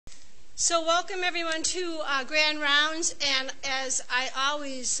So welcome everyone to Grand Rounds, and as I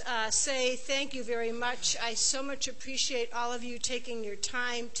always say, thank you very much. I so much appreciate all of you taking your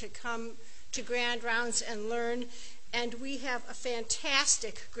time to come to Grand Rounds and learn, and we have a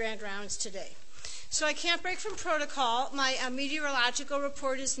fantastic Grand Rounds today. So I can't break from protocol. My meteorological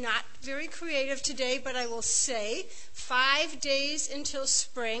report is not very creative today, but I will say 5 days until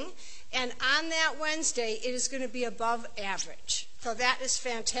spring, and on that Wednesday it is going to be above average. So that is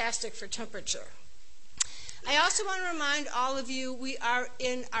fantastic for temperature. I also want to remind all of you we are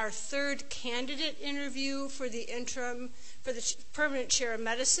in our third candidate interview for the permanent chair of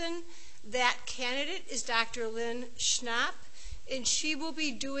medicine. That candidate is Dr. Lynn Schnapp, and she will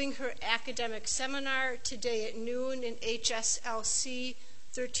be doing her academic seminar today at noon in HSLC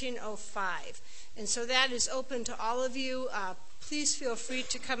 1305. And so that is open to all of you. Please feel free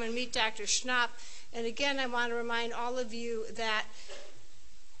to come and meet Dr. Schnapp. And again, I want to remind all of you that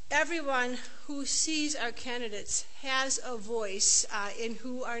everyone who sees our candidates has a voice in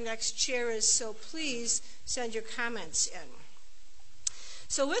who our next chair is, so please send your comments in.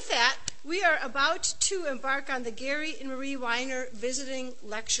 So with that, we are about to embark on the Gary and Marie Weiner Visiting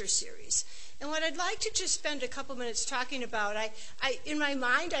Lecture Series. And what I'd like to just spend a couple minutes talking about, in my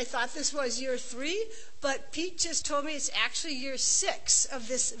mind I thought this was year 3, but Pete just told me it's actually year 6 of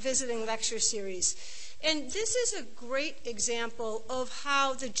this Visiting Lecture Series. And this is a great example of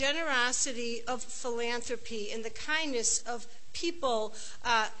how the generosity of philanthropy and the kindness of people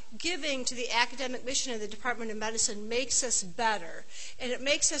giving to the academic mission of the Department of Medicine makes us better. And it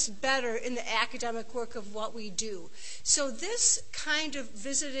makes us better in the academic work of what we do. So this kind of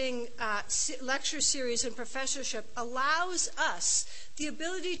visiting lecture series and professorship allows us the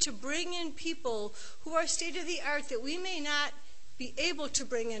ability to bring in people who are state-of-the-art that we may not be able to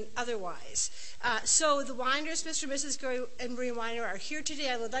bring in otherwise. So the Weiners, Mr. and Mrs. Gary and Marie Weiner, are here today.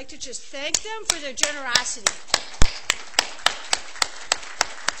 I would like to just thank them for their generosity.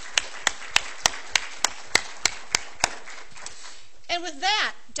 And with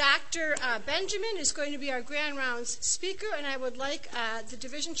that, Dr. Benjamin is going to be our Grand Rounds speaker, and I would like the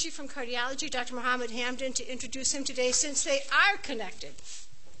division chief from cardiology, Dr. Mohammed Hamdan, to introduce him today since they are connected.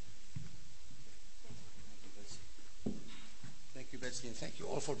 Thank you, Betsy, and thank you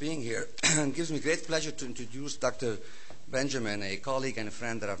all for being here. It gives me great pleasure to introduce Dr. Benjamin, a colleague and a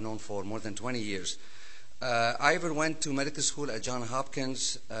friend that I've known for more than 20 years. Ivor went to medical school at Johns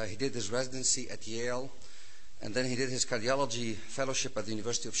Hopkins. He did his residency at Yale. And then he did his cardiology fellowship at the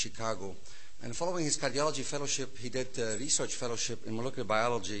University of Chicago. And following his cardiology fellowship, he did a research fellowship in molecular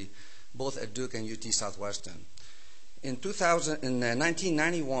biology, both at Duke and UT Southwestern. In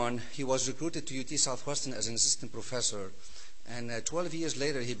 1991, he was recruited to UT Southwestern as an assistant professor. And 12 years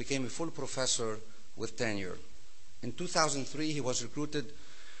later, he became a full professor with tenure. In 2003, he was recruited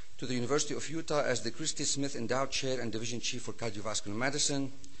to the University of Utah as the Christy Smith Endowed Chair and Division Chief for Cardiovascular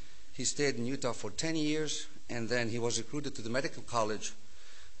Medicine. He stayed in Utah for 10 years, and then he was recruited to the medical college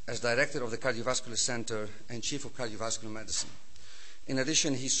as director of the Cardiovascular Center and chief of cardiovascular medicine. In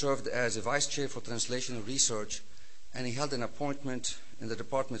addition, he served as a vice chair for translational research, and he held an appointment in the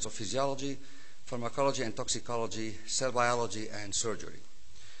departments of physiology, pharmacology and toxicology, cell biology, and surgery.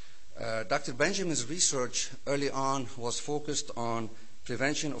 Dr. Benjamin's research early on was focused on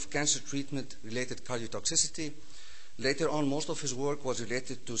prevention of cancer treatment-related cardiotoxicity. Later on, most of his work was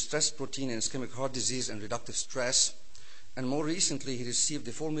related to stress protein and ischemic heart disease and reductive stress. And more recently, he received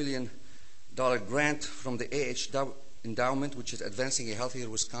a $4 million grant from the AH Endowment, which is Advancing a Healthier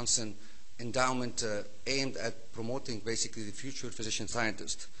Wisconsin endowment aimed at promoting basically the future physician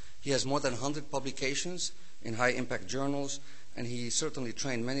scientist. He has more than 100 publications in high-impact journals, and he certainly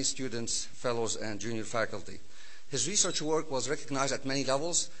trained many students, fellows, and junior faculty. His research work was recognized at many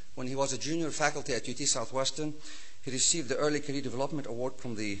levels. When he was a junior faculty at UT Southwestern, he received the Early Career Development Award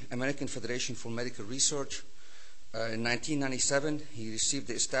from the American Federation for Medical Research. In 1997, he received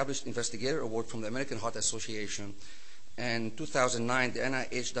the Established Investigator Award from the American Heart Association. And in 2009, the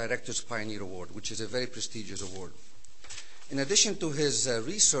NIH Director's Pioneer Award, which is a very prestigious award. In addition to his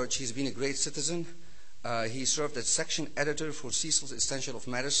research, he's been a great citizen. He served as section editor for Cecil's Essential of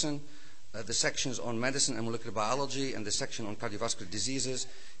Medicine, the sections on medicine and molecular biology, and the section on cardiovascular diseases.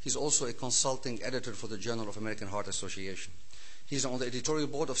 He's also a consulting editor for the Journal of American Heart Association. He's on the editorial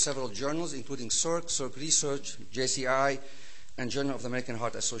board of several journals, including Circ Research, JCI, and Journal of the American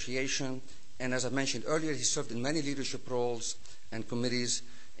Heart Association. And as I mentioned earlier, he served in many leadership roles and committees,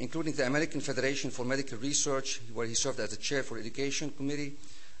 including the American Federation for Medical Research, where he served as the chair for Education Committee,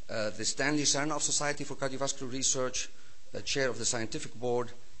 the Stanley Sarnoff Society for Cardiovascular Research, chair of the scientific board,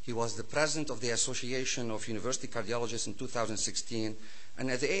 He was the president of the Association of University Cardiologists in 2016.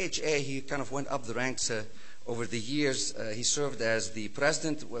 And at the AHA, he kind of went up the ranks over the years. He served as the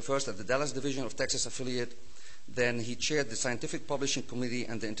president, first at the Dallas Division of Texas Affiliate. Then he chaired the Scientific Publishing Committee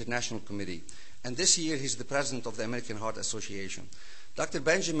and the International Committee. And this year, he's the president of the American Heart Association. Dr.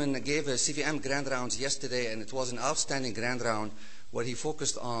 Benjamin gave a CVM grand rounds yesterday, and it was an outstanding grand round where he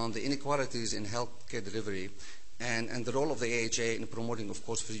focused on the inequalities in healthcare delivery and the role of the AHA in promoting, of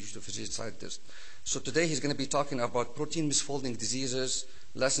course, physician scientists. So today he's going to be talking about protein misfolding diseases,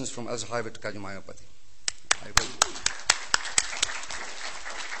 lessons from Alzheimer to cardiomyopathy.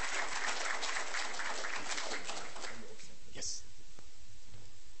 Yes.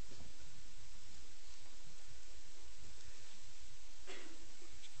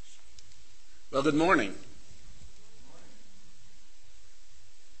 Well, good morning.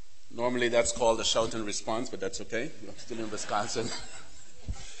 Normally that's called a shout and response, but that's okay. I'm still in Wisconsin.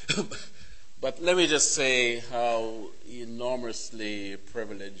 But let me just say how enormously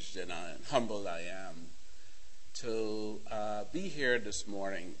privileged and humbled I am to be here this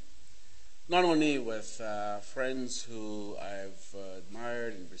morning, not only with friends who I've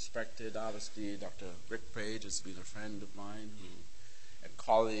admired and respected. Obviously, Dr. Rick Page has been a friend of mine and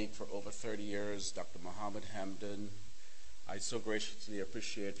colleague for over 30 years, Dr. Mohammed Hamdan. I so graciously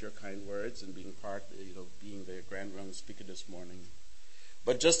appreciate your kind words and being being the grand round speaker this morning.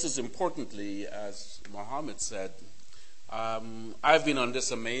 But just as importantly, as Mohammed said, I've been on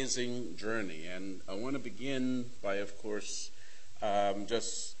this amazing journey, and I want to begin by, of course,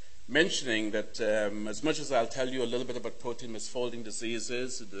 just mentioning that as much as I'll tell you a little bit about protein misfolding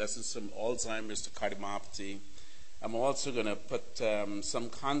diseases, the lessons from Alzheimer's to cardiomyopathy, I'm also going to put some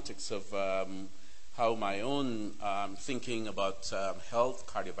context of how my own thinking about health,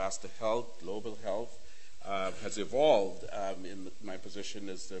 cardiovascular health, global health, has evolved in my position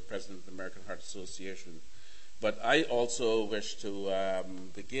as the president of the American Heart Association. But I also wish to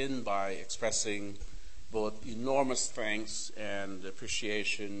begin by expressing both enormous thanks and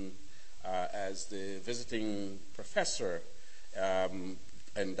appreciation as the visiting professor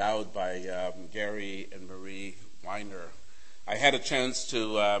endowed by Gary and Marie Weiner. I had a chance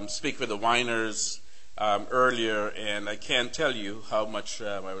to speak with the Weiners earlier, and I can't tell you how much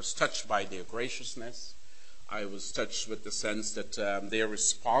I was touched by their graciousness. I was touched with the sense that they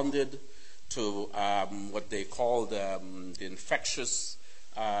responded to what they called the infectious,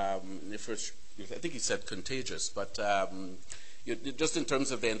 I think he said contagious, but just in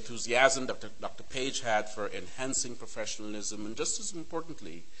terms of the enthusiasm that Dr. Page had for enhancing professionalism, and just as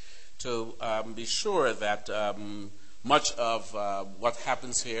importantly, to be sure that much of what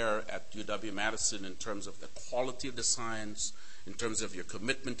happens here at UW-Madison in terms of the quality of the science, in terms of your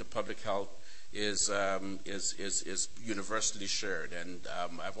commitment to public health, is universally shared. And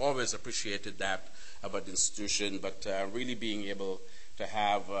I've always appreciated that about the institution, but really being able to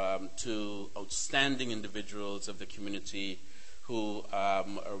have two outstanding individuals of the community who are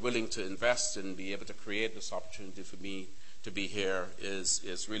willing to invest and be able to create this opportunity for me to be here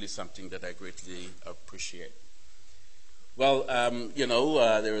is really something that I greatly appreciate. Well,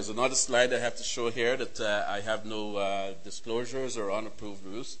 there is another slide I have to show here that I have no disclosures or unapproved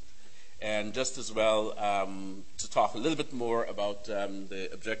use. And just as well to talk a little bit more about the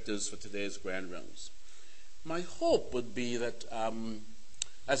objectives for today's grand rounds. My hope would be that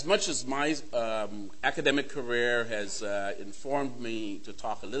as much as my academic career has informed me to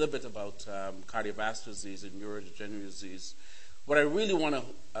talk a little bit about cardiovascular disease and neurodegenerative disease, what I really want to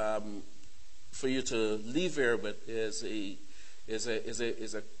for you to leave here with is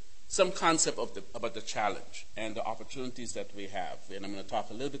some concept about the challenge and the opportunities that we have. And I'm going to talk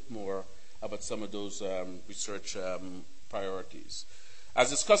a little bit more about some of those research priorities.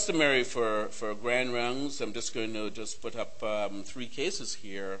 As is customary for grand rounds, I'm just going to put up 3 cases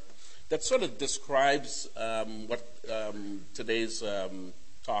here that sort of describes what today's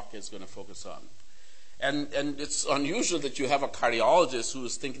talk is going to focus on. And it's unusual that you have a cardiologist who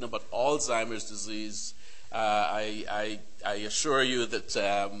is thinking about Alzheimer's disease. I assure you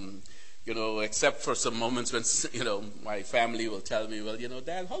that, except for some moments when, my family will tell me, well,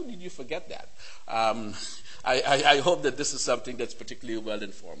 Dad, how did you forget that? I hope that this is something that's particularly well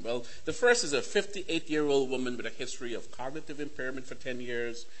informed. Well, the first is a 58-year-old woman with a history of cognitive impairment for 10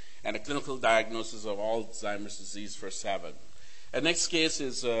 years and a clinical diagnosis of Alzheimer's disease for 7. The next case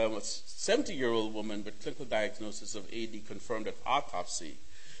is a 70-year-old woman with clinical diagnosis of AD confirmed at autopsy.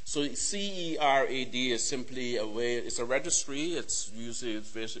 So CERAD is simply it's a registry. It's usually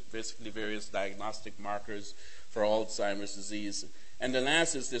basically various diagnostic markers for Alzheimer's disease. And the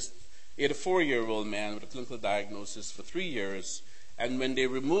last is this 84-year-old man with a clinical diagnosis for 3 years And when they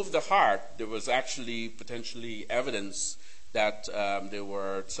removed the heart, there was actually potentially evidence that there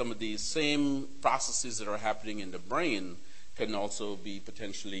were some of these same processes that are happening in the brain can also be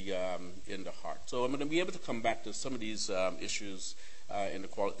potentially in the heart. So I'm going to be able to come back to some of these issues in the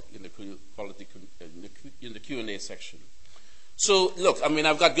Q&A section. So look, I mean,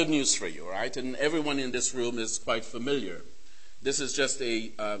 I've got good news for you, right? And everyone in this room is quite familiar. This is just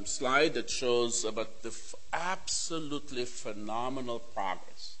a slide that shows about the absolutely phenomenal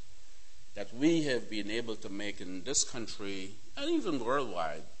progress that we have been able to make in this country and even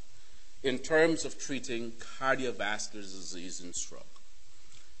worldwide in terms of treating cardiovascular disease and stroke.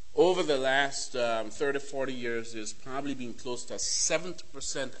 Over the last 30, 40 years, there's probably been close to a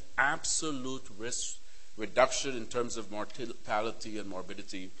 70% absolute risk reduction in terms of mortality and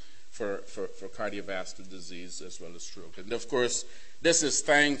morbidity for cardiovascular disease as well as stroke. And of course, this is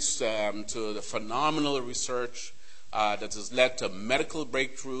thanks to the phenomenal research that has led to medical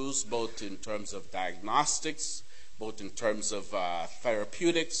breakthroughs, both in terms of diagnostics, both in terms of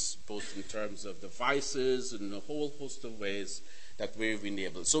therapeutics, both in terms of devices, and a whole host of ways that we've been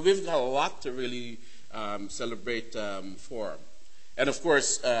able. So we've got a lot to really celebrate for. And of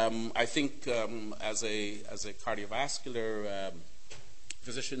course, I think as a cardiovascular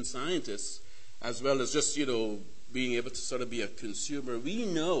physician scientist, as well as just, being able to sort of be a consumer, we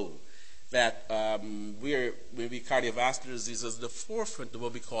know that we're maybe cardiovascular disease is the forefront of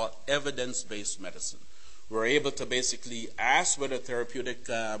what we call evidence-based medicine. We're able to basically ask whether therapeutic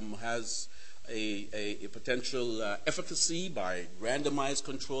has a potential efficacy by randomized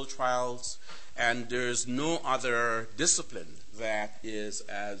controlled trials, and there's no other discipline that is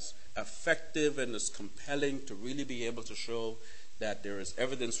as effective and as compelling to really be able to show that there is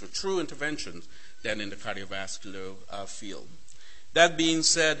evidence for true interventions than in the cardiovascular field. That being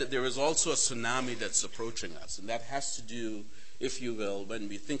said, there is also a tsunami that's approaching us, and that has to do, if you will, when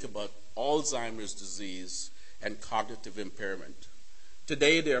we think about Alzheimer's disease and cognitive impairment.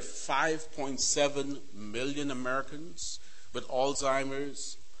 Today, there are 5.7 million Americans with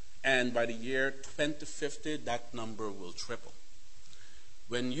Alzheimer's, and by the year 2050, that number will triple.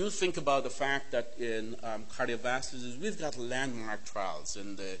 When you think about the fact that in cardiovascular disease, we've got landmark trials,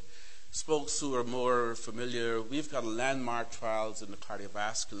 and the folks who are more familiar, we've got landmark trials in the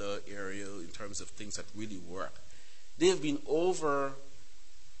cardiovascular area in terms of things that really work. There have been over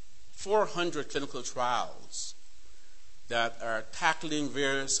 400 clinical trials that are tackling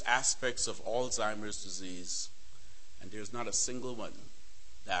various aspects of Alzheimer's disease, and there's not a single one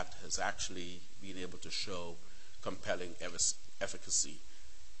that has actually been able to show compelling efficacy,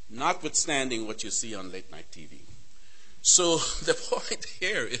 notwithstanding what you see on late-night TV. So the point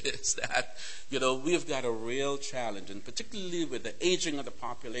here is that, we've got a real challenge, and particularly with the aging of the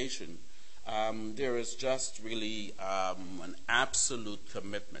population, there is just really an absolute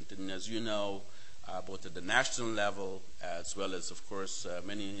commitment. And as you know, both at the national level as well as, of course,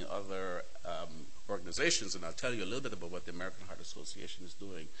 many other organizations, and I'll tell you a little bit about what the American Heart Association is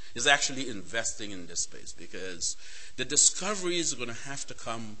doing, is actually investing in this space, because the discoveries are going to have to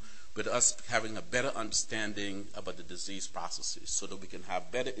come with us having a better understanding about the disease processes so that we can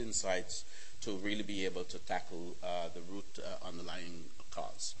have better insights to really be able to tackle the root underlying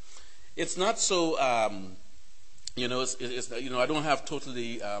cause. It's not so, I don't have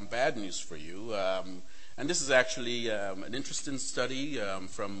totally bad news for you. And this is actually an interesting study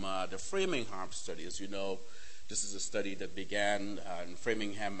from the Framingham study. As you know, this is a study that began in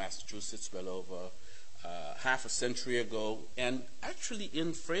Framingham, Massachusetts, well over half a century ago. And actually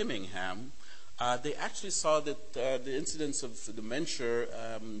in Framingham, they actually saw that the incidence of dementia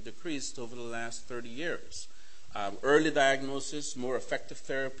decreased over the last 30 years. Early diagnosis, more effective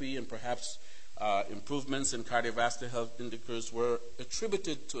therapy, and perhaps improvements in cardiovascular health indicators were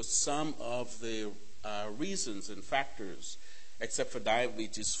attributed to some of the reasons and factors, except for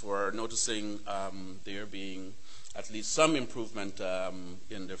diabetes, for noticing there being at least some improvement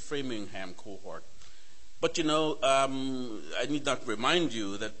in the Framingham cohort. But I need not remind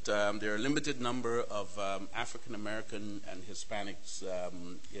you that there are a limited number of African American and Hispanics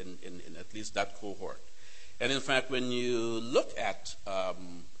in at least that cohort. And in fact, when you look at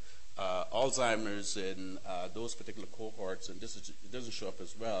Alzheimer's in those particular cohorts, and it doesn't show up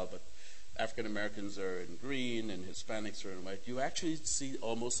as well, but African Americans are in green and Hispanics are in white, you actually see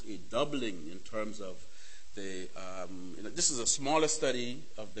almost a doubling in terms of the, this is a smaller study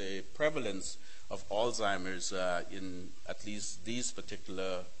of the prevalence of Alzheimer's in at least these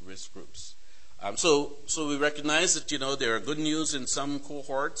particular risk groups. So we recognize that, there are good news in some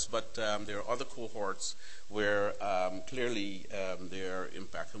cohorts, but there are other cohorts where clearly there are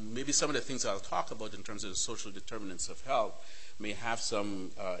impact. And maybe some of the things I'll talk about in terms of the social determinants of health may have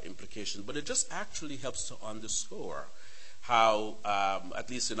some implications, but it just actually helps to underscore how, at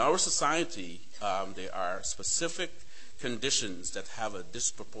least in our society, there are specific conditions that have a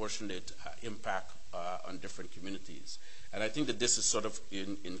disproportionate impact on different communities. And I think that this is sort of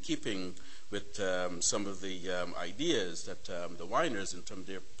in keeping with some of the ideas that the Winers, in terms of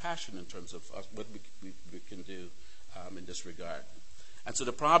their passion in terms of what we can do in this regard. And so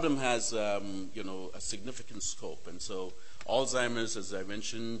the problem has, a significant scope. And so Alzheimer's, as I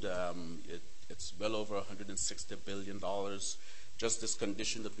mentioned, it's well over $160 billion, just this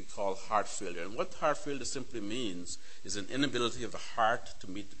condition that we call heart failure. And what heart failure simply means is an inability of the heart to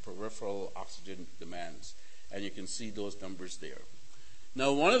meet the peripheral oxygen demands. And you can see those numbers there.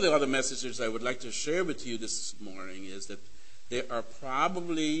 Now, one of the other messages I would like to share with you this morning is that there are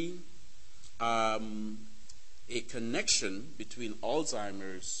probably a connection between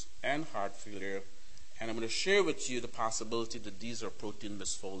Alzheimer's and heart failure, and I'm going to share with you the possibility that these are protein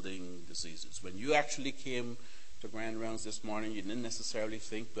misfolding diseases. When you actually came to Grand Rounds this morning, you didn't necessarily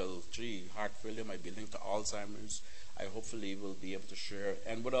think, well, gee, heart failure might be linked to Alzheimer's. I hopefully will be able to share.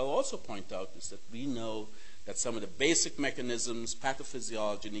 And what I'll also point out is that we know that some of the basic mechanisms,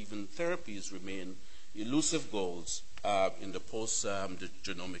 pathophysiology, and even therapies remain elusive goals in the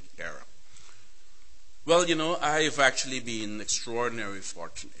post-genomic era. Well, I've actually been extraordinarily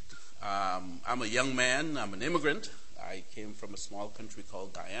fortunate. I'm a young man. I'm an immigrant. I came from a small country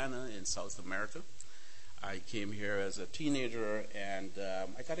called Guyana in South America. I came here as a teenager, and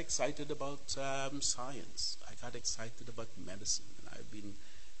I got excited about science. I got excited about medicine, and I've been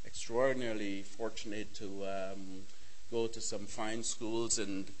extraordinarily fortunate to go to some fine schools.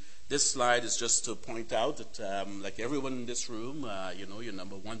 And this slide is just to point out that, like everyone in this room, your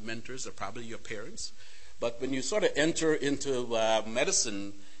number one mentors are probably your parents. But when you sort of enter into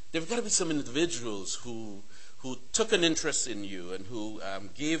medicine, there have got to be some individuals who took an interest in you and who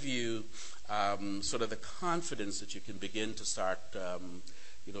gave you sort of the confidence that you can begin to start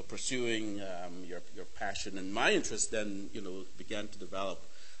pursuing your passion. And my interest then began to develop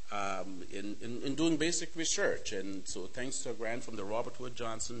in doing basic research. And so thanks to a grant from the Robert Wood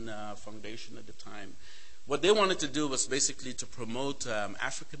Johnson Foundation at the time, what they wanted to do was basically to promote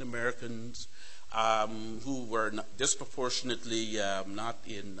African Americans who were disproportionately not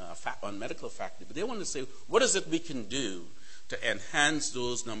on medical faculty, but they wanted to say, what is it we can do to enhance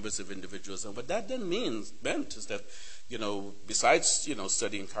those numbers of individuals? And what that then meant is that, besides,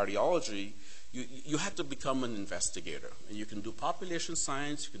 studying cardiology, you had to become an investigator. And you can do population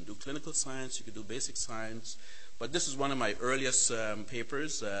science, you can do clinical science, you can do basic science. But this is one of my earliest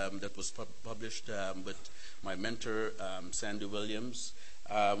papers that was published with my mentor, Sandy Williams.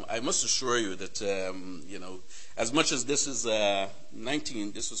 I must assure you that, as much as this is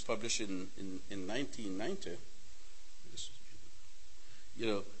this was published in 1990,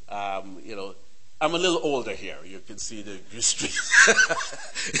 I'm a little older here. You can see the history.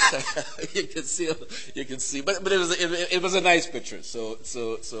 you can see, but it was a nice picture. So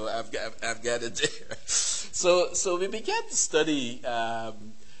I've got it there. So we began to study, a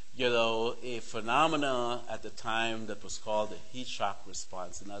phenomena at the time that was called the heat shock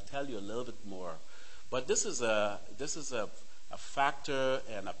response, and I'll tell you a little bit more. But this is a factor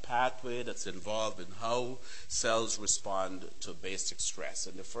and a pathway that's involved in how cells respond to basic stress.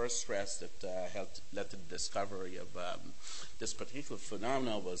 And the first stress that led to the discovery of this particular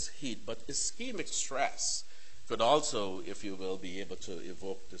phenomenon was heat. But ischemic stress could also, if you will, be able to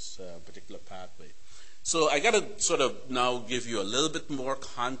evoke this particular pathway. So I got to sort of now give you a little bit more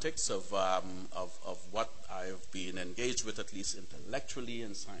context of what I've been engaged with, at least intellectually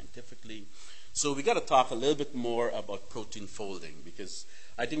and scientifically. So we got to talk a little bit more about protein folding, because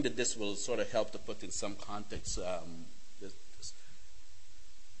I think that this will sort of help to put in some context. This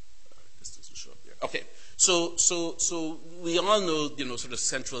doesn't show up here. Okay, so we all know, sort of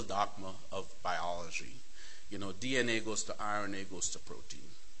central dogma of biology. DNA goes to RNA, goes to protein.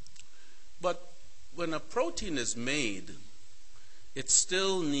 But when a protein is made, it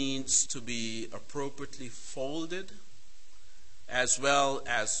still needs to be appropriately folded, as well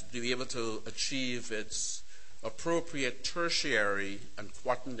as to be able to achieve its appropriate tertiary and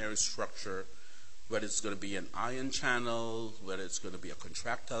quaternary structure, whether it's going to be an ion channel, whether it's going to be a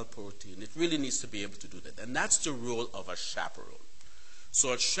contractile protein. It really needs to be able to do that. And that's the role of a chaperone.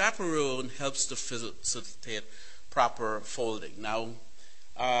 So a chaperone helps to facilitate proper folding. Now,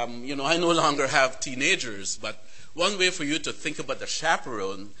 I no longer have teenagers, but one way for you to think about the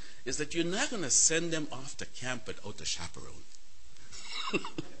chaperone is that you're not going to send them off to camp without a chaperone.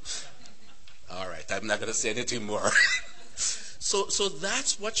 All right, I'm not going to say anything more. So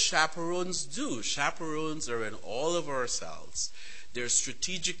that's what chaperones do. Chaperones are in all of our cells. They're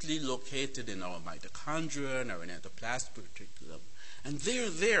strategically located in our mitochondria and our endoplasmic reticulum. And they're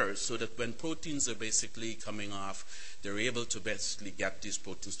there so that when proteins are basically coming off, they're able to basically get these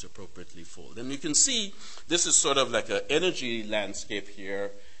proteins to appropriately fold. And you can see this is sort of like an energy landscape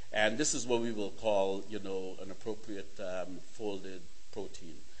here, and this is what we will call, an appropriate folded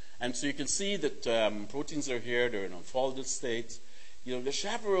protein. And so you can see that proteins are here, they're in unfolded states. The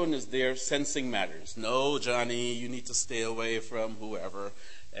chaperone is there sensing matters. No, Johnny, you need to stay away from whoever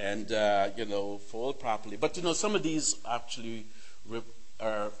and, fold properly. But, some of these actually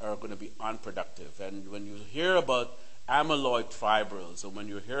are going to be unproductive. And when you hear about amyloid fibrils, or when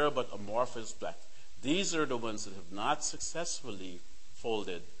you hear about amorphous plaque, these are the ones that have not successfully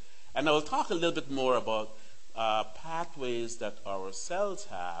folded. And I will talk a little bit more about pathways that our cells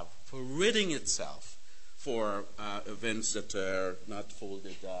have for ridding itself for events that are not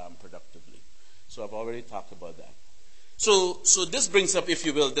folded productively. So I've already talked about that. So this brings up, if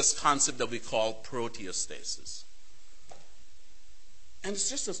you will, this concept that we call proteostasis. And it's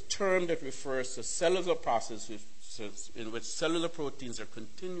just a term that refers to cellular processes in which cellular proteins are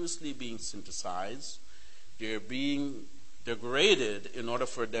continuously being synthesized. They're being degraded in order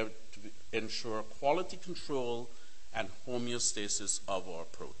for them to ensure quality control and homeostasis of our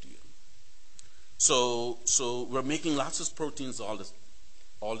protein. So we're making lots of proteins all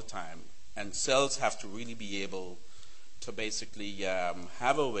the time, and cells have to really be able to basically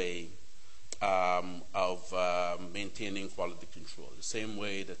have a way of maintaining quality control. The same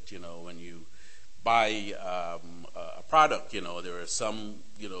way that, when you buy a product, there is some,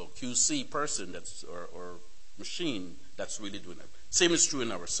 QC person that's or machine that's really doing it. Same is true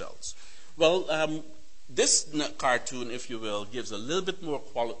in our cells. Well, this cartoon, if you will, gives a little bit more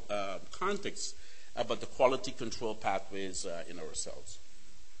context about the quality control pathways in our cells.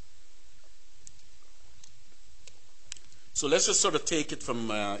 So let's just sort of take it from,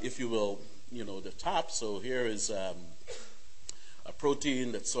 if you will, the top. So here is a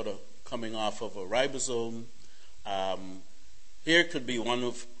protein that's sort of coming off of a ribosome. Here could be one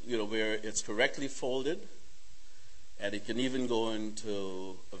of, where it's correctly folded, and it can even go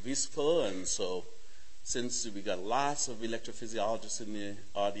into a vesicle. And so since we got lots of electrophysiologists in the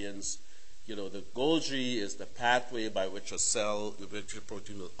audience, the Golgi is the pathway by which a cell, which a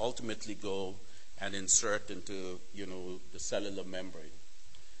protein will ultimately go and insert into, the cellular membrane.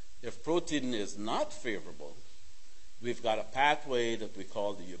 If protein is not favorable, we've got a pathway that we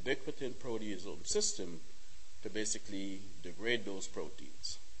call the ubiquitin proteasome system to basically degrade those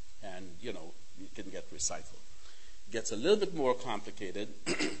proteins. And, you can get recycled. It gets a little bit more complicated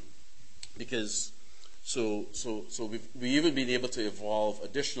because we even been able to evolve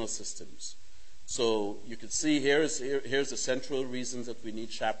additional systems. So you can see here's the central reasons that we need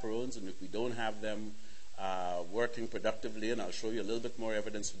chaperones, and if we don't have them working productively, and I'll show you a little bit more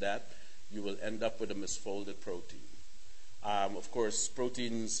evidence of that, you will end up with a misfolded protein. Of course,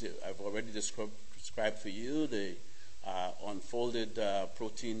 proteins, I've already described for you the unfolded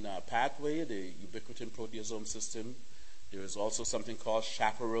protein pathway, the ubiquitin proteasome system. There is also something called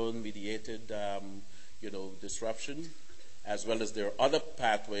chaperone-mediated disruption, as well as there are other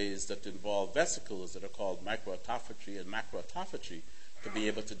pathways that involve vesicles that are called microautophagy and macroautophagy to be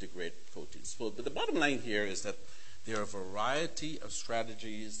able to degrade proteins. But the bottom line here is that there are a variety of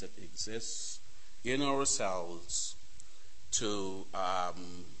strategies that exist in our cells to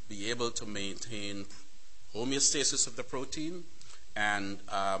be able to maintain homeostasis of the protein, and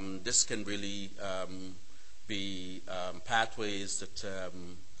this can really be pathways that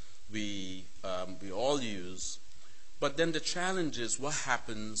we all use. But then the challenge is what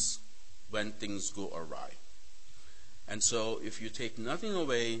happens when things go awry. And so if you take nothing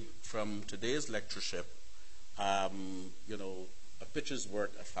away from today's lectureship, a picture's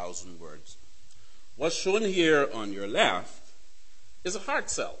worth 1,000 words. What's shown here on your left is a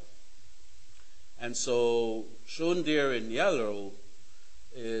heart cell. And so shown there in yellow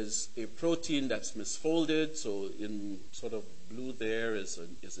is a protein that's misfolded. So in sort of blue there is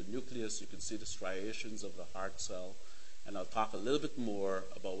a nucleus. You can see the striations of the heart cell. And I'll talk a little bit more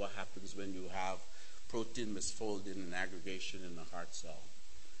about what happens when you have protein misfolded and aggregation in the heart cell.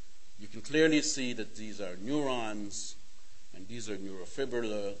 You can clearly see that these are neurons, and these are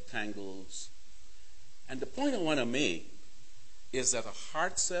neurofibrillar tangles. And the point I want to make is that a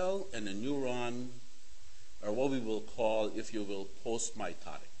heart cell and a neuron are what we will call, if you will,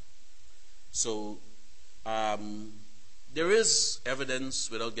 post-mitotic. So there is evidence,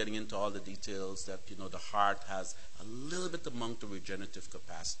 without getting into all the details, that the heart has a little bit amount of regenerative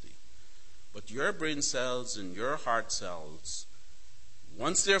capacity. But your brain cells and your heart cells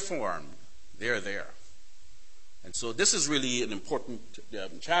once they're formed, they're there. And so this is really an important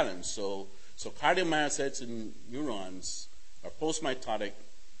challenge. So cardiomyocytes in neurons are post-mitotic,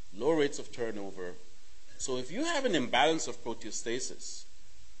 low rates of turnover. So if you have an imbalance of proteostasis,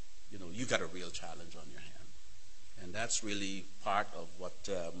 you've got a real challenge on your hand. And that's really part of what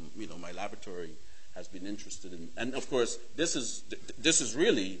my laboratory has been interested in. And of course, this is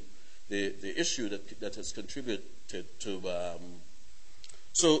really the issue that has contributed to.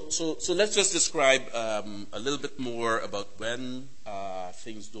 So let's just describe a little bit more about when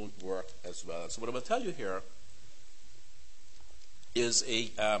things don't work as well. So what I'm going to tell you here is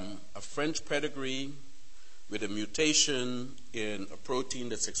a French pedigree with a mutation in a protein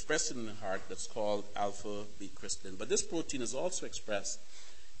that's expressed in the heart that's called alpha-B-crystalline. But this protein is also expressed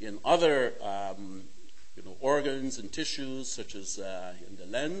in other organs and tissues, such as in the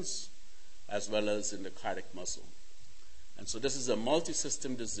lens, as well as in the cardiac muscle. And so this is a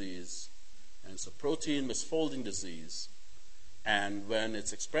multi-system disease, and it's a protein misfolding disease. And when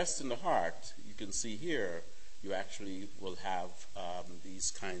it's expressed in the heart, you can see here, you actually will have these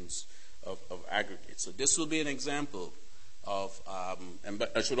kinds of aggregates. So this will be an example of,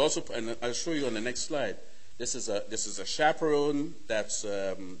 but I should also, and I'll show you on the next slide. This is a chaperone that's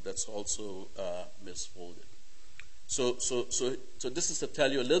also misfolded. So this is to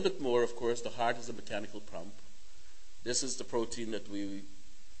tell you a little bit more. Of course, the heart is a mechanical pump. This is the protein that we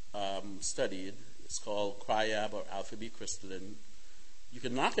studied. It's called CRYAB, or alpha-B-crystalline. You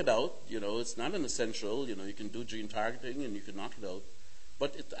can knock it out. It's not an essential. You can do gene targeting and you can knock it out.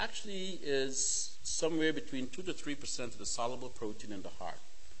 But it actually is somewhere between 2 to 3% of the soluble protein in the heart.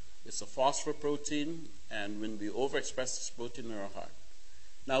 It's a phosphoprotein, and when we overexpress this protein in our heart.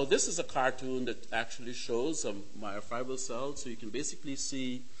 Now, this is a cartoon that actually shows some myofibril cells. So you can basically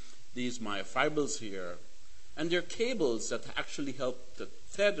see these myofibrils here. And they're cables that actually help to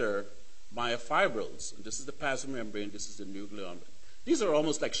tether myofibrils. And this is the plasma membrane. This is the nucleon. These are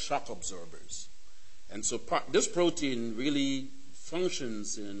almost like shock absorbers. And so this protein really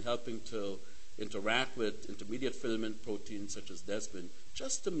functions in helping to interact with intermediate filament proteins such as desmin,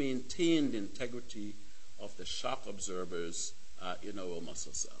 just to maintain the integrity of the shock absorbers in our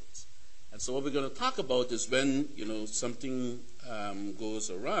muscle cells. And so what we're going to talk about is when something goes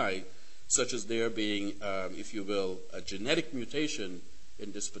awry, such as there being, if you will, a genetic mutation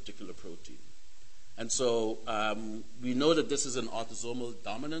in this particular protein. And so we know that this is an autosomal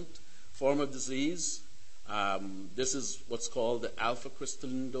dominant form of disease. This is what's called the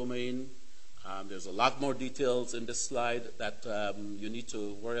alpha-crystalline domain. There's a lot more details in this slide that you need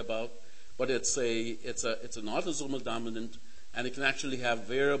to worry about, but it's an autosomal dominant, and it can actually have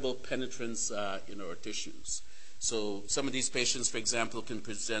variable penetrance in our tissues. So some of these patients, for example, can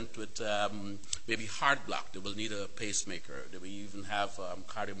present with maybe heart block. They will need a pacemaker. They will even have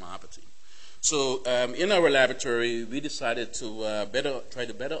cardiomyopathy. So in our laboratory, we decided to try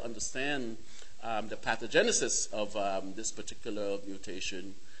to better understand the pathogenesis of this particular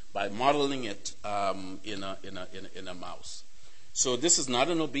mutation by modeling it in a mouse. So this is not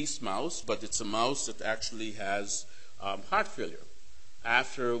an obese mouse, but it's a mouse that actually has heart failure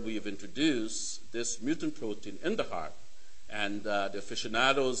after we have introduced this mutant protein in the heart. And the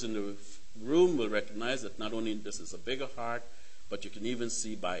aficionados in the room will recognize that not only this is a bigger heart, but you can even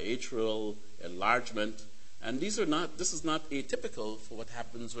see biatrial enlargement. And this is not atypical for what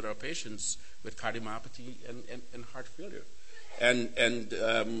happens with our patients with cardiomyopathy and heart failure. And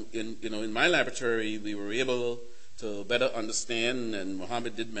in my laboratory, we were able to better understand, and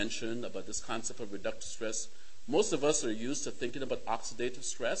Mohammed did mention about this concept of reductive stress. Most of us are used to thinking about oxidative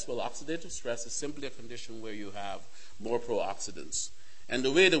stress. Well, oxidative stress is simply a condition where you have more pro-oxidants. And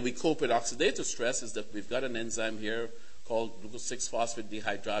the way that we cope with oxidative stress is that we've got an enzyme here called glucose-6-phosphate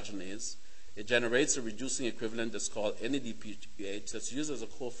dehydrogenase. It generates a reducing equivalent that's called NADPH that's used as a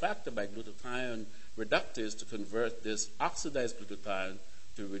cofactor by glutathione reductase to convert this oxidized glutathione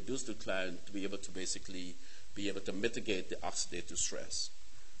to reduced glutathione to be able to basically mitigate the oxidative stress.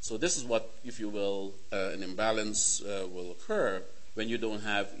 So this is what, if you will, an imbalance will occur when you don't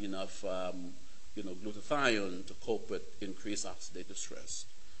have enough glutathione to cope with increased oxidative stress.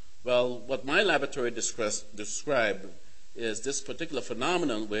 Well, what my laboratory described is this particular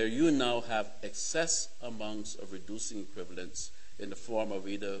phenomenon where you now have excess amounts of reducing equivalents in the form of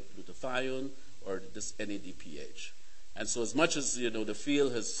either glutathione or this NADPH. And so as much as the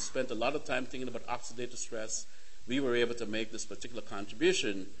field has spent a lot of time thinking about oxidative stress, we were able to make this particular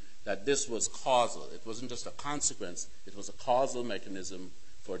contribution that this was causal. It wasn't just a consequence, it was a causal mechanism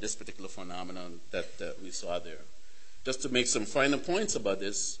for this particular phenomenon that we saw there. Just to make some final points about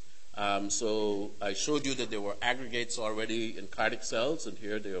this, So I showed you that there were aggregates already in cardiac cells, and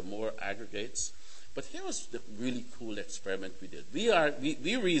here there are more aggregates. But here was the really cool experiment we did.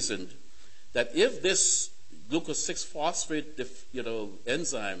 We reasoned that if this glucose 6-phosphate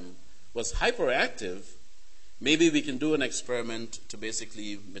enzyme was hyperactive, maybe we can do an experiment to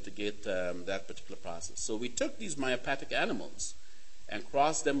basically mitigate that particular process. So we took these myopathic animals and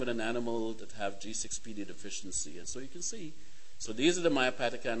crossed them with an animal that have G6PD deficiency. And so you can see, so these are the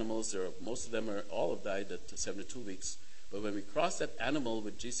myopathic animals. Most of them all have died at 72 weeks. But when we crossed that animal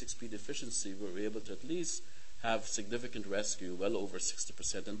with G6PD deficiency, we were able to at least have significant rescue, well over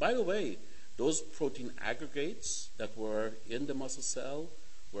 60%. And by the way, those protein aggregates that were in the muscle cell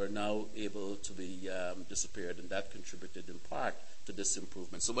were now able to be disappeared, and that contributed in part to this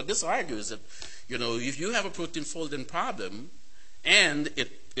improvement. So what this argues is that, if you have a protein folding problem, and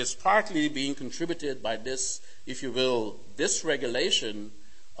it is partly being contributed by this, if you will, dysregulation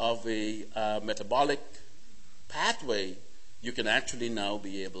of a metabolic pathway, you can actually now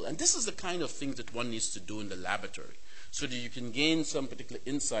be able, and this is the kind of thing that one needs to do in the laboratory, so that you can gain some particular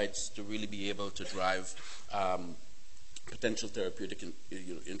insights to really be able to drive potential therapeutic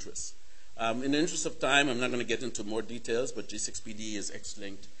interests. In the interest of time, I'm not going to get into more details, but G6PD is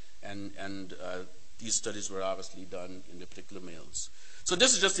X-linked, and these studies were obviously done in the particular males. So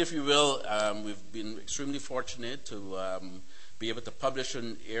this is just, if you will, we've been extremely fortunate to be able to publish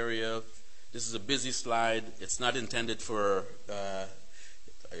an area. This is a busy slide. It's not intended for, I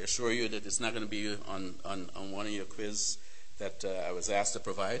assure you that it's not going to be on one of your quiz that I was asked to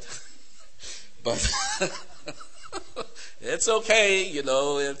provide. But it's okay,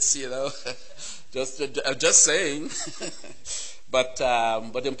 it's, just saying.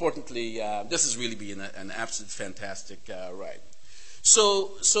 But importantly, this has really been an absolute fantastic ride.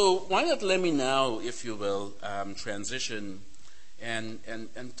 So why not let me now, if you will, transition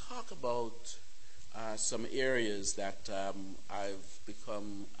and talk about some areas that I've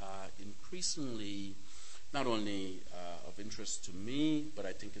become increasingly not only of interest to me, but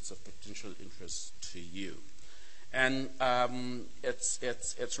I think it's of potential interest to you. And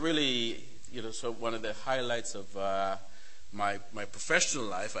it's really, so one of the highlights of my professional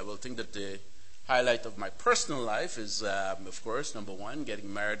life. I will think that the highlight of my personal life is, of course, number one,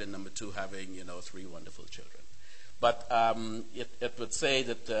 getting married, and number two, having 3 wonderful children. But it would say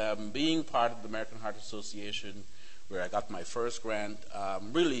that being part of the American Heart Association, where I got my first grant,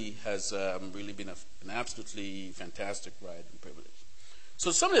 really has really been an absolutely fantastic ride and privilege.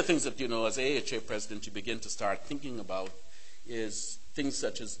 So some of the things that, as AHA president, you begin to start thinking about is things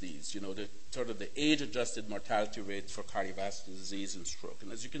such as these, the sort of the age-adjusted mortality rates for cardiovascular disease and stroke.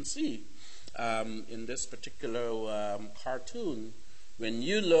 And as you can see in this particular cartoon, when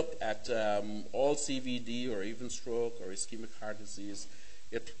you look at all CVD or even stroke or ischemic heart disease,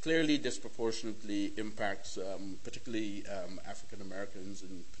 it clearly disproportionately impacts particularly African Americans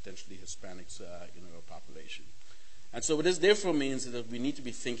and potentially Hispanics in our population. And so what this therefore means is that we need to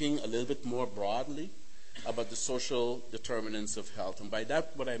be thinking a little bit more broadly about the social determinants of health. And by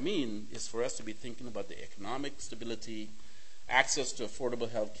that, what I mean is for us to be thinking about the economic stability, access to affordable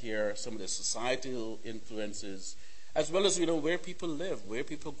health care, some of the societal influences, as well as, where people live, where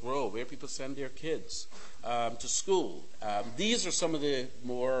people grow, where people send their kids to school. These are some of the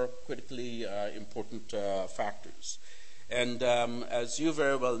more critically important factors. And as you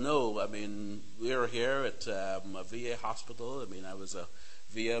very well know, we're here at a VA hospital. I was a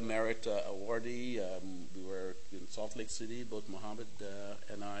VA Merit awardee. We were in Salt Lake City, both Mohammed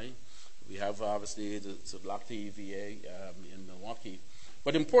and I. We have, obviously, the Zodlakti VA in Milwaukee.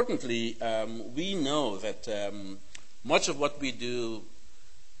 But importantly, we know that much of what we do,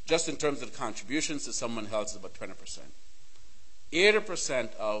 just in terms of the contributions to someone's health, is about 20%.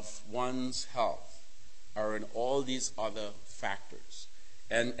 80% of one's health are in all these other factors.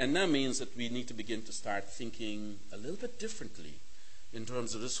 And that means that we need to begin to start thinking a little bit differently in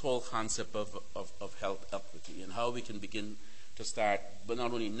terms of this whole concept of health equity and how we can begin to start, but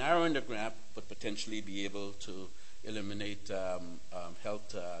not only narrowing the gap, but potentially be able to eliminate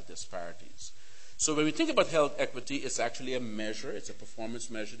health disparities. So when we think about health equity, it's actually a measure, it's a performance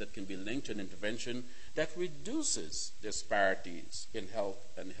measure that can be linked to an intervention that reduces disparities in health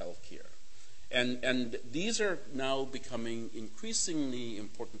and health care. And these are now becoming increasingly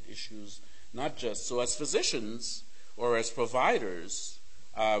important issues, not just, so as physicians or as providers,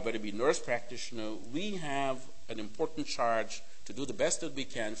 whether it be nurse practitioner, we have an important charge to do the best that we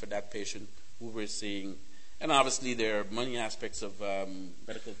can for that patient who we're seeing. And obviously there are many aspects of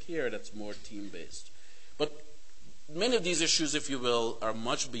medical care that's more team-based. But many of these issues, if you will, are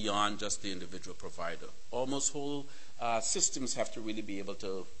much beyond just the individual provider. Almost whole systems have to really be able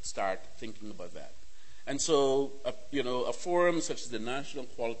to start thinking about that. And so, a forum such as the National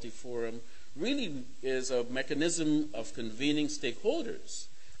Quality Forum really is a mechanism of convening stakeholders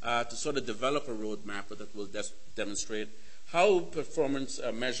to sort of develop a roadmap that will demonstrate how performance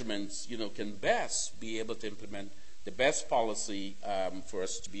measurements, can best be able to implement the best policy for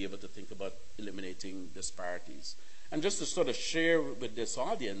us to be able to think about eliminating disparities. And just to sort of share with this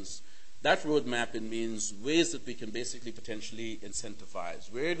audience, that roadmap, it means ways that we can basically potentially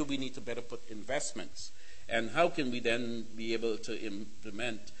incentivize. Where do we need to better put investments? And how can we then be able to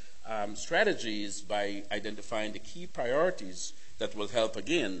implement strategies by identifying the key priorities that will help,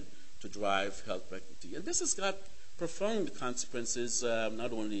 again, to drive health equity? And this has got profound consequences,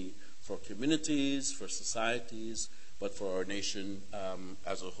 not only for communities, for societies, but for our nation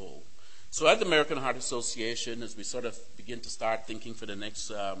as a whole. So at the American Heart Association, as we sort of begin to start thinking for the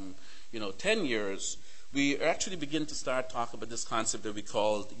next 10 years, we actually begin to start talking about this concept that we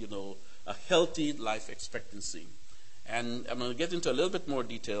called, a healthy life expectancy. And I'm going to get into a little bit more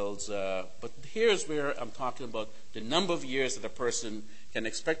details, but here's where I'm talking about the number of years that a person can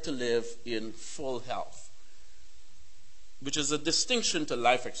expect to live in full health, which is a distinction to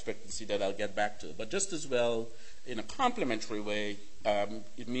life expectancy that I'll get back to. But just as well, in a complementary way,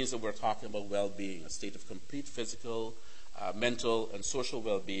 it means that we're talking about well-being, a state of complete physical, mental, and social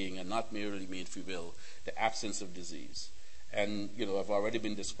well-being, and not merely, if you will, the absence of disease. And, I've already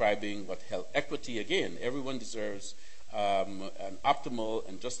been describing what health equity, again, everyone deserves an optimal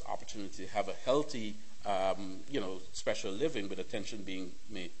and just opportunity to have a healthy, special living with attention being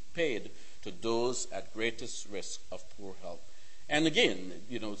paid to those at greatest risk of poor health. And again,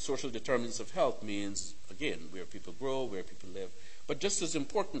 social determinants of health means, again, where people grow, where people live. But just as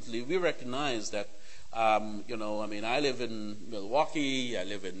importantly, we recognize that, I live in Milwaukee, I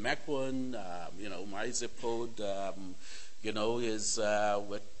live in Mequon, my zip code, is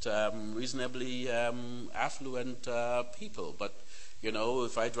with reasonably affluent people. But,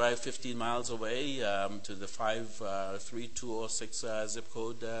 if I drive 15 miles away to the 53206 zip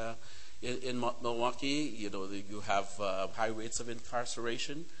code in Milwaukee, you have high rates of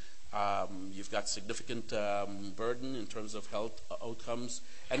incarceration. You've got significant burden in terms of health outcomes.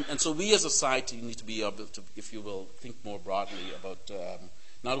 And so we as a society need to be able to, if you will, think more broadly about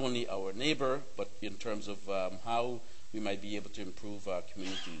not only our neighbor, but in terms of how we might be able to improve our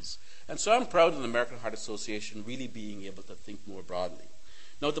communities. And so I'm proud of the American Heart Association really being able to think more broadly.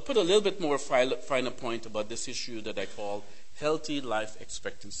 Now, to put a little bit more finer point about this issue that I call healthy life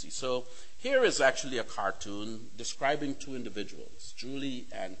expectancy. So here is actually a cartoon describing two individuals, Julie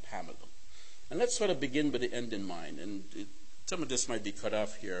and Pamela. And let's sort of begin with the end in mind. And some of this might be cut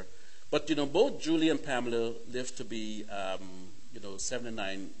off here. But, both Julie and Pamela lived to be,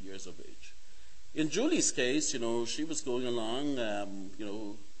 79 years of age. In Julie's case, she was going along,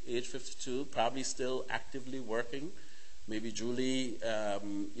 age 52, probably still actively working. Maybe Julie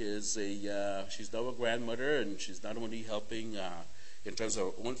she's now a grandmother, and she's not only helping in terms of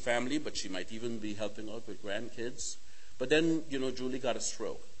her own family, but she might even be helping out with grandkids. But then, Julie got a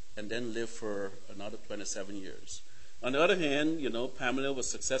stroke and then lived for another 27 years. On the other hand, Pamela was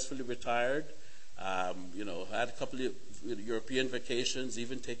successfully retired, had a couple of European vacations,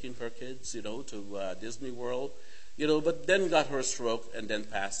 even taking her kids, to Disney World, but then got her stroke and then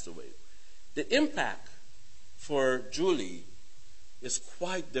passed away. The impact for Julie is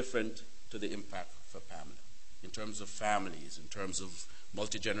quite different to the impact for Pamela in terms of families, in terms of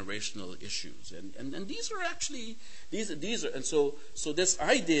multi-generational issues. And these are actually, and so this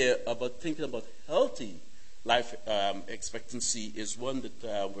idea about thinking about healthy life expectancy is one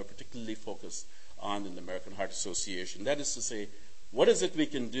that we're particularly focused on in the American Heart Association. That is to say, what is it we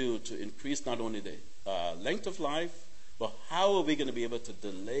can do to increase not only the length of life, but how are we going to be able to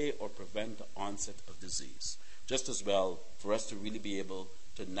delay or prevent the onset of disease? Just as well for us to really be able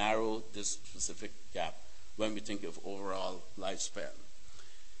to narrow this specific gap when we think of overall lifespan.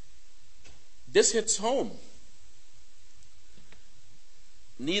 This hits home.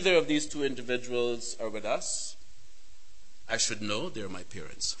 Neither of these two individuals are with us. I should know, they're my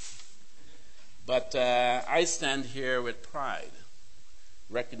parents. But I stand here with pride,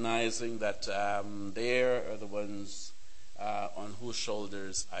 recognizing that they are the ones on whose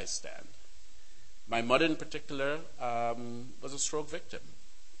shoulders I stand. My mother in particular was a stroke victim.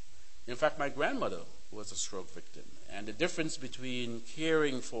 In fact, my grandmother was a stroke victim. And the difference between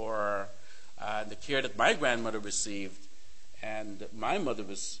caring for the care that my grandmother received and my mother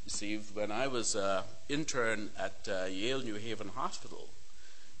received when I was an intern at Yale New Haven Hospital,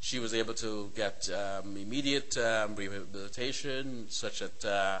 she was able to get immediate rehabilitation, such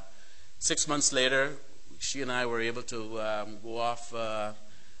that 6 months later, she and I were able to go off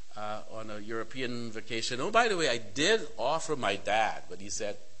on a European vacation. Oh, by the way, I did offer my dad, but he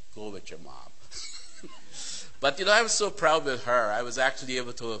said, go with your mom. But, I was so proud with her. I was actually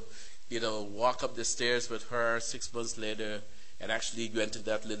able to, walk up the stairs with her 6 months later and actually went to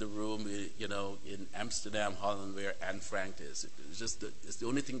that little room, in Amsterdam, Holland, where Anne Frank is. It's the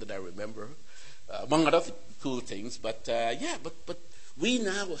only thing that I remember, among other cool things. But, but we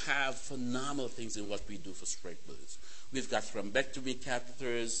now have phenomenal things in what we do for straight bullets. We've got thrombectomy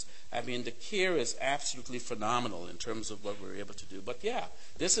catheters. I mean, the care is absolutely phenomenal in terms of what we're able to do. But yeah,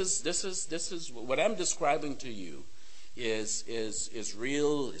 this is what I'm describing to you is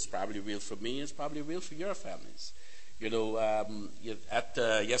real. It's probably real for me. It's probably real for your families. At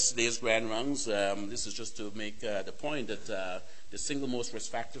yesterday's Grand Rounds, this is just to make the point that the single most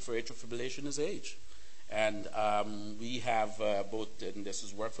risk factor for atrial fibrillation is age. And we have both, and this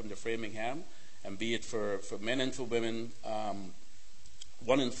is work from the Framingham, and be it for men and for women,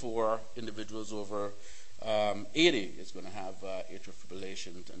 1 in 4 individuals over 80 is going to have atrial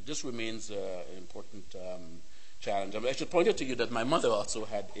fibrillation. And this remains an important challenge. I should point out to you that my mother also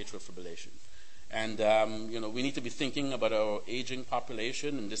had atrial fibrillation. And, we need to be thinking about our aging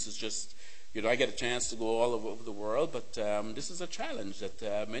population, and this is just, I get a chance to go all over the world, but this is a challenge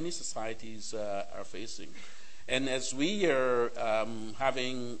that many societies are facing. And as we are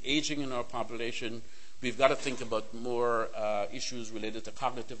having aging in our population, we've got to think about more issues related to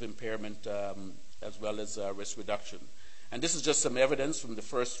cognitive impairment as well as risk reduction. And this is just some evidence from the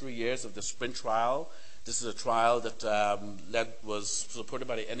first 3 years of the SPRINT trial. This is a trial that was supported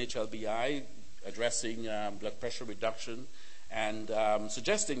by the NHLBI, addressing blood pressure reduction and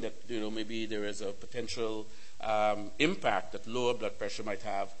suggesting that maybe there is a potential impact that lower blood pressure might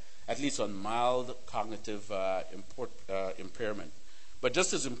have, at least on mild cognitive impairment. But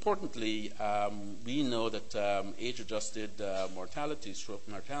just as importantly, we know that age-adjusted mortality, stroke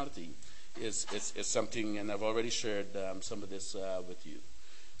mortality, is something, and I've already shared some of this with you.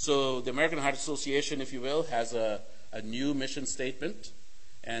 So the American Heart Association, if you will, has a new mission statement,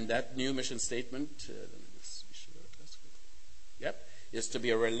 and that new mission statement, is to be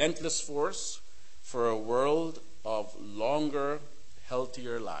a relentless force for a world of longer,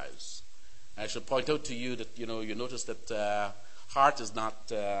 healthier lives. I should point out to you that, you notice that heart is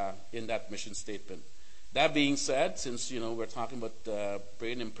not in that mission statement. That being said, since, we're talking about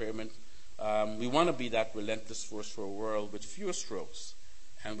brain impairment, we want to be that relentless force for a world with fewer strokes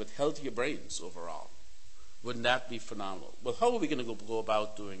and with healthier brains overall. Wouldn't that be phenomenal? Well, how are we going to go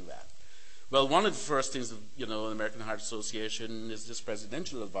about doing that? Well, one of the first things that, the American Heart Association is this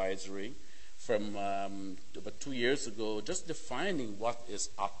presidential advisory from about 2 years ago, just defining what is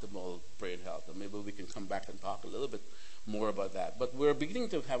optimal brain health. And maybe we can come back and talk a little bit more about that. But we're beginning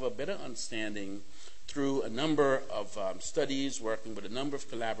to have a better understanding through a number of studies, working with a number of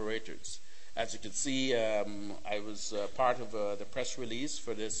collaborators. As you can see, I was part of the press release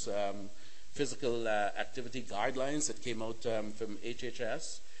for this physical activity guidelines that came out from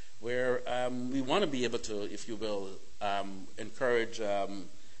HHS, where we want to be able to, if you will, encourage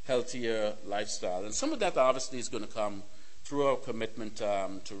healthier lifestyle. And some of that obviously is going to come through our commitment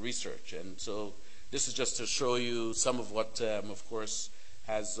to research. And so this is just to show you some of what, of course,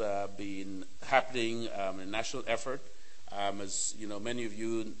 has been happening in a national effort. As many of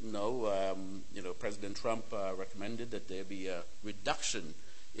you know, President Trump recommended that there be a reduction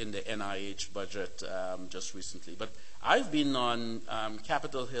in the NIH budget just recently. But I've been on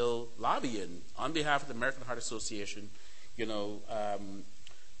Capitol Hill lobbying on behalf of the American Heart Association,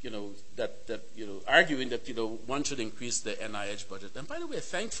 arguing that one should increase the NIH budget. And by the way,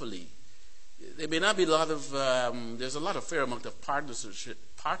 thankfully, there may not be a lot of there's a fair amount of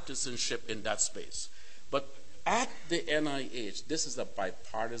partisanship in that space. But at the NIH, this is a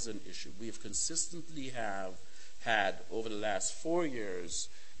bipartisan issue. We have consistently had over the last 4 years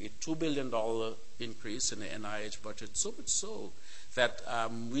a $2 billion increase in the NIH budget, so much so that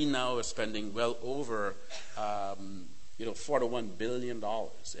we now are spending well over $41 billion.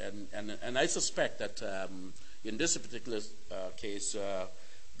 And I suspect that in this particular case,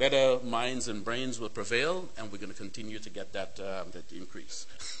 better minds and brains will prevail, and we're going to continue to get that increase.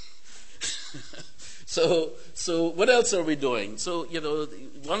 So what else are we doing? So,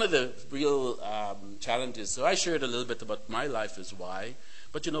 one of the real challenges, so I shared a little bit about my life is why,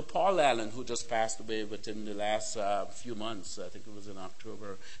 but, Paul Allen, who just passed away within the last few months, I think it was in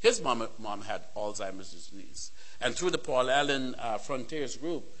October, his mom had Alzheimer's disease. And through the Paul Allen Frontiers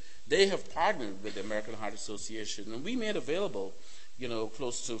group, they have partnered with the American Heart Association, and we made available,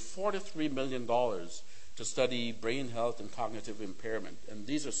 close to $43 million to study brain health and cognitive impairment. And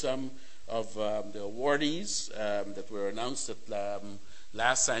these are some of the awardees that were announced at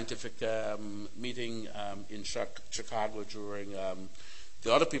last scientific meeting in Chicago during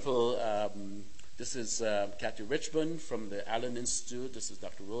the other people. This is Kathy Richmond from the Allen Institute. This is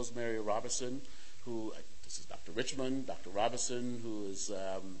Dr. Rosemary Robertson, this is Dr. Richmond, Dr. Robertson, who is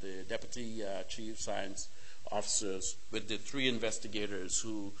the Deputy Chief Science Officers, with the three investigators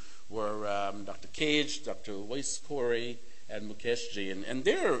who were Dr. Cage, Dr. Weiss Corey, and Mukesh Jain. And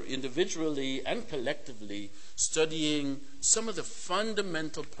they're individually and collectively studying some of the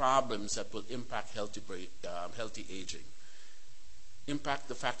fundamental problems that will impact healthy aging. Impact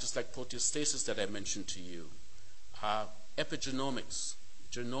the factors like proteostasis that I mentioned to you, epigenomics,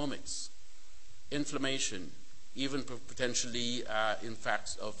 genomics, inflammation, even potentially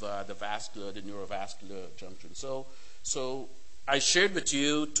impacts of the neurovascular junction. So I shared with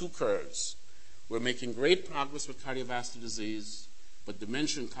you two curves. We're making great progress with cardiovascular disease, but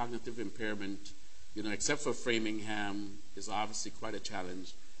dementia and cognitive impairment, except for Framingham, is obviously quite a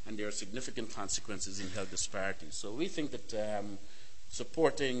challenge, and there are significant consequences in health disparities. So we think that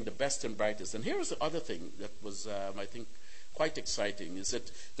supporting the best and brightest, and here's the other thing that was, I think, quite exciting, is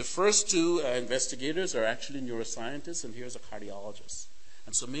that the first two investigators are actually neuroscientists, and here's a cardiologist.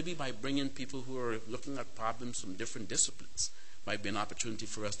 And so maybe by bringing people who are looking at problems from different disciplines might be an opportunity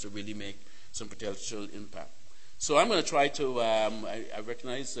for us to really make some potential impact. So I'm going to try to, I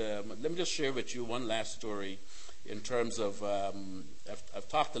recognize, let me just share with you one last story in terms of, I've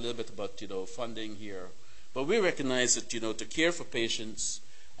talked a little bit about, funding here, but we recognize that, to care for patients,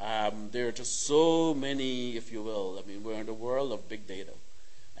 there are just so many, if you will. I mean, we're in a world of big data.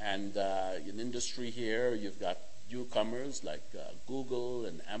 And in industry here, you've got newcomers like Google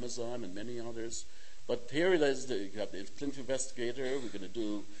and Amazon and many others. But here it is, you have the clinical investigator, we're going to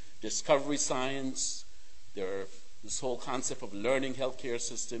do discovery science, this whole concept of learning healthcare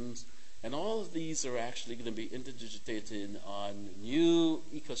systems, and all of these are actually going to be interdigitated on new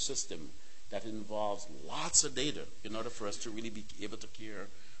ecosystem that involves lots of data in order for us to really be able to care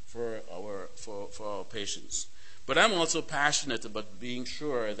for our patients. But I'm also passionate about being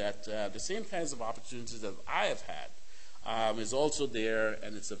sure that the same kinds of opportunities that I have had is also there,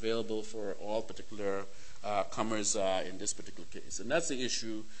 and it's available for all particular comers in this particular case. And that's the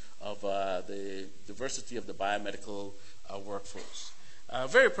issue of the diversity of the biomedical workforce.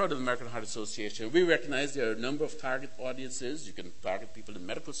 Very proud of the American Heart Association. We recognize there are a number of target audiences. You can target people in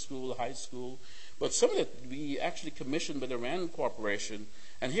medical school, high school, but some of it we actually commissioned by the RAND Corporation,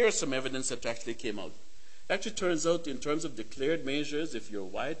 and here is some evidence that actually came out. It actually turns out in terms of declared measures, if you're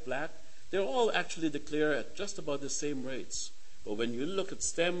white, black, they're all actually declared at just about the same rates. But when you look at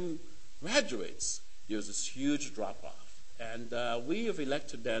STEM graduates, there's this huge drop-off. And we have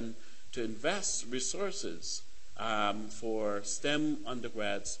elected then to invest resources for STEM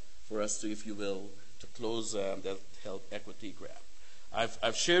undergrads for us to, if you will, to close that health equity gap.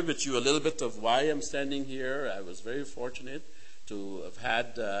 I've shared with you a little bit of why I'm standing here. I was very fortunate to have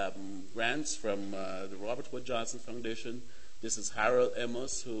had grants from the Robert Wood Johnson Foundation. This is Harold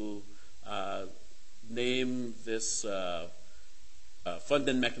Amos, who named this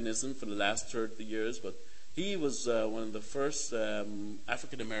funding mechanism for the last 30 years, but he was one of the first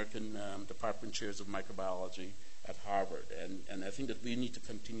African-American department chairs of microbiology at Harvard, and I think that we need to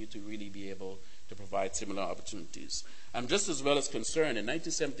continue to really be able to provide similar opportunities. I'm just as well as concerned. In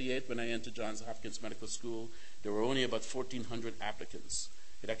 1978, when I entered Johns Hopkins Medical School, there were only about 1,400 applicants.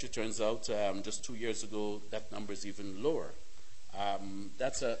 It actually turns out just 2 years ago, that number is even lower.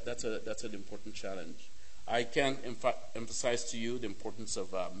 That's an important challenge. I can't emphasize to you the importance of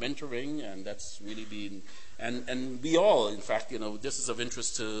mentoring, and that's really been, and we all, in fact, this is of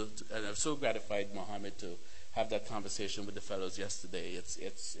interest to and I'm so gratified, Mohammed, to have that conversation with the fellows yesterday.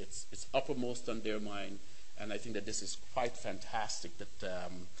 It's uppermost on their mind, and I think that this is quite fantastic that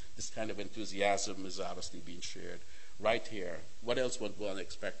this kind of enthusiasm is obviously being shared right here. What else would one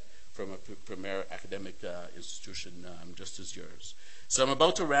expect from a premier academic institution just as yours? So I'm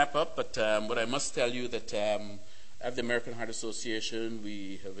about to wrap up, but what I must tell you that at the American Heart Association,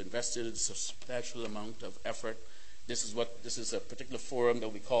 we have invested a substantial amount of effort. This is a particular forum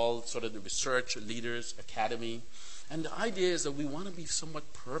that we call sort of the Research Leaders Academy. And the idea is that we want to be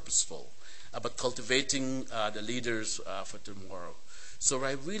somewhat purposeful about cultivating the leaders for tomorrow. So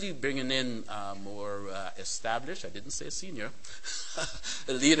by really bringing in more established, I didn't say senior,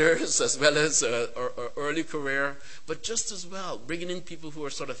 leaders as well as early career, but just as well, bringing in people who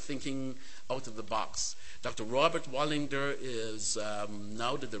are sort of thinking out of the box. Dr. Robert Wallinger is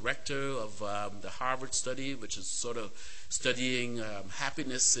now the director of the Harvard study, which is sort of studying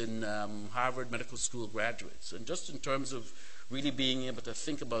happiness in Harvard Medical School graduates. And just in terms of really being able to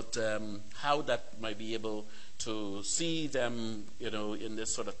think about how that might be able to see them, in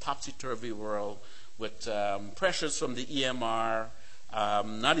this sort of topsy-turvy world with pressures from the EMR,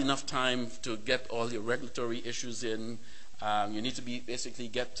 not enough time to get all your regulatory issues in. You need to basically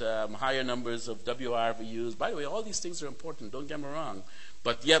get higher numbers of WRVUs. By the way, all these things are important, don't get me wrong.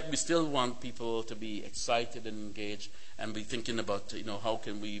 But yet we still want people to be excited and engaged and be thinking about, how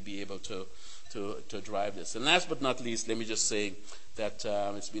can we be able to drive this. And last but not least, let me just say that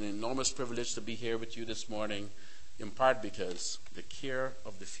it's been an enormous privilege to be here with you this morning, in part because the care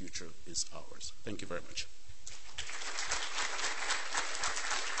of the future is ours. Thank you very much.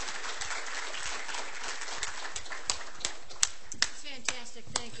 Fantastic,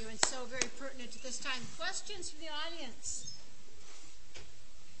 thank you, and so very pertinent to this time. Questions from the audience?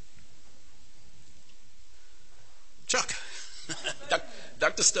 Chuck.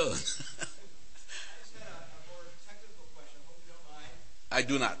 Dr. Stone. I just had a more technical question. I hope you don't mind. I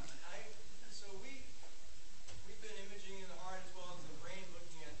do not. So we've been imaging in the heart as well as the brain,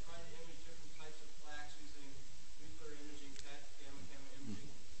 looking at trying to image different types of plaques using nuclear imaging, PET, gamma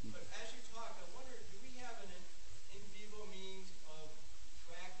imaging. But as you talk, I wonder, do we have an in vivo means of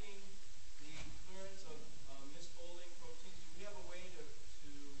tracking the clearance of misfolding proteins? Do we have a way to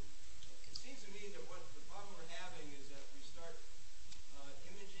it seems to me that what the problem we're having is that we start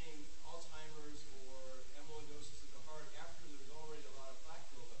imaging Alzheimer's or amyloidosis of the heart after there's already a lot of plaque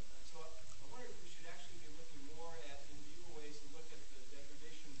buildup. And so I wonder if we should actually be looking more at in vivo ways to look at the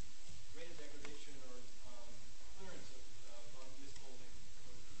degradation, rate of degradation or clearance of misfolding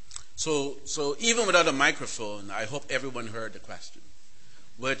proteins. So even without a microphone, I hope everyone heard the question,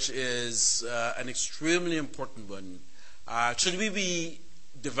 which is an extremely important one. Should we be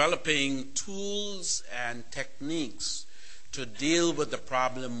developing tools and techniques to deal with the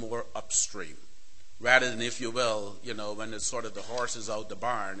problem more upstream, rather than, if you will, when it's sort of the horse is out the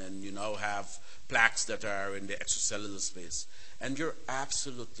barn and you now have plaques that are in the extracellular space. And you're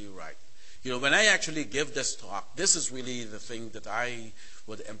absolutely right. When I actually give this talk, this is really the thing that I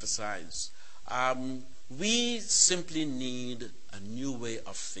would emphasize. We simply need a new way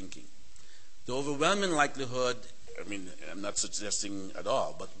of thinking. The overwhelming likelihood, I'm not suggesting at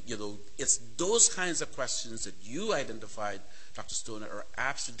all, but it's those kinds of questions that you identified, Dr. Stoner, are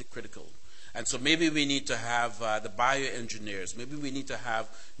absolutely critical. And so maybe we need to have the bioengineers. Maybe we need to have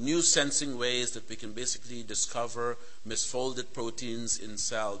new sensing ways that we can basically discover misfolded proteins in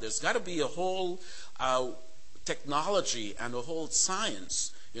cell. There's got to be a whole technology and a whole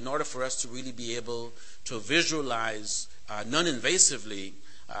science in order for us to really be able to visualize non-invasively,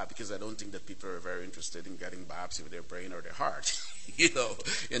 because I don't think that people are very interested in getting biopsy of their brain or their heart,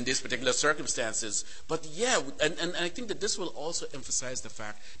 in these particular circumstances. But yeah, and I think that this will also emphasize the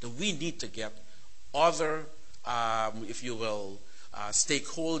fact that we need to get other, if you will,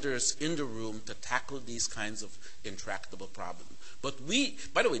 stakeholders in the room to tackle these kinds of intractable problems. But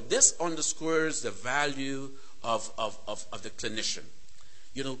by the way, this underscores the value of the clinician.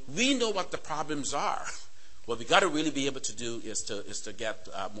 We know what the problems are. What we got to really be able to do is to get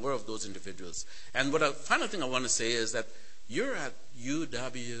more of those individuals. And what a final thing I want to say is that you're at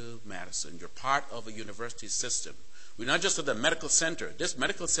UW-Madison. You're part of a university system. We're not just at the medical center. This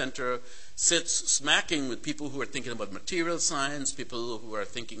medical center sits smacking with people who are thinking about material science, people who are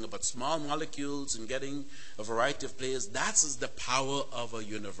thinking about small molecules and getting a variety of players. That's the power of a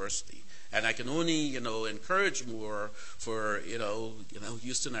university. And I can only, encourage more for,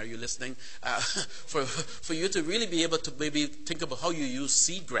 Houston, are you listening? For you to really be able to maybe think about how you use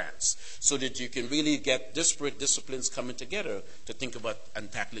seed grants so that you can really get disparate disciplines coming together to think about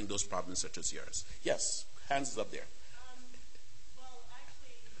and tackling those problems such as yours. Yes, hands up there. Well,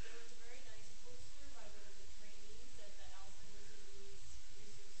 actually, there was a very nice poster by one of the trainees at the Alzheimer's Disease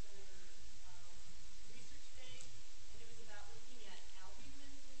Research Center Research Day, and it was about looking at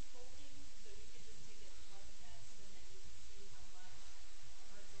albumin misfolding. So you could just take a blood test, and then you can see how much a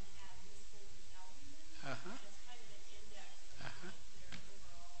person had misfolded albumin. Uh-huh. That's kind of an index of their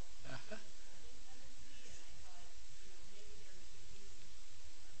overall misfolding tendency, and I thought, maybe there could be some.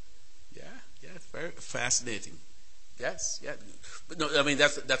 Yeah, it's very fascinating. Yes, yeah. But no,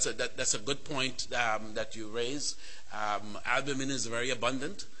 that's a good point that you raise. Albumin is very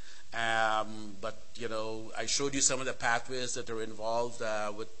abundant, but I showed you some of the pathways that are involved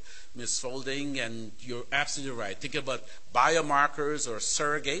with misfolding, and you're absolutely right. Think about biomarkers or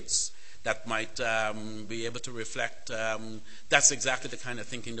surrogates that might be able to reflect. That's exactly the kind of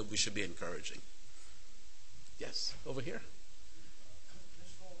thinking that we should be encouraging. Yes, over here.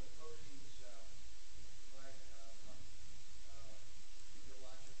 Misfolded proteins provide some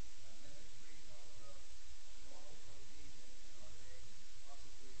physiologic mimicry of normal proteins and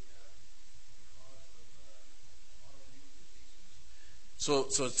So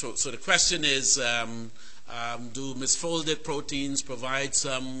the question is, do misfolded proteins provide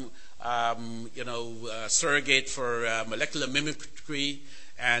some, surrogate for molecular mimicry,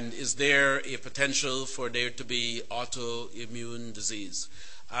 and is there a potential for there to be autoimmune disease?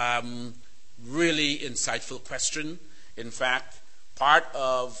 Really insightful question. In fact, part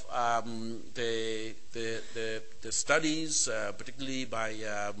of the studies, particularly by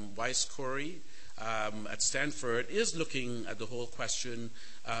Weiss-Corey at Stanford, is looking at the whole question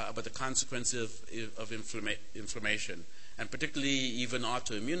about the consequences of inflammation, and particularly even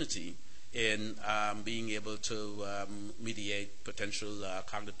autoimmunity in being able to mediate potential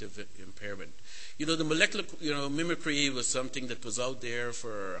cognitive impairment. The molecular mimicry was something that was out there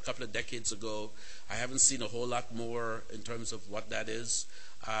for a couple of decades ago. I haven't seen a whole lot more in terms of what that is,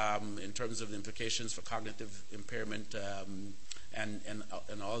 in terms of the implications for cognitive impairment and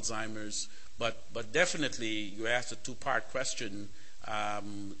Alzheimer's. But definitely, you asked a two-part question.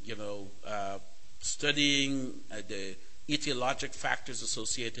 Studying the etiologic factors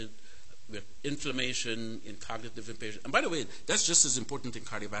associated with inflammation in cognitive impairment. And by the way, that's just as important in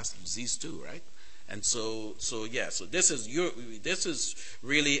cardiovascular disease too, right? And so this is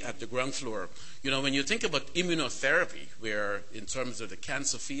really at the ground floor. When you think about immunotherapy, where in terms of the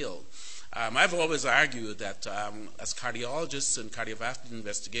cancer field, I've always argued that as cardiologists and cardiovascular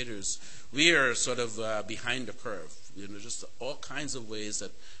investigators, we are sort of behind the curve. Just all kinds of ways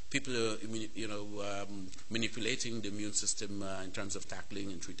that people are, manipulating the immune system in terms of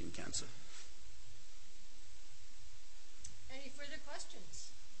tackling and treating cancer. Any further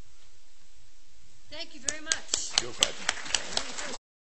questions? Thank you very much. You're welcome.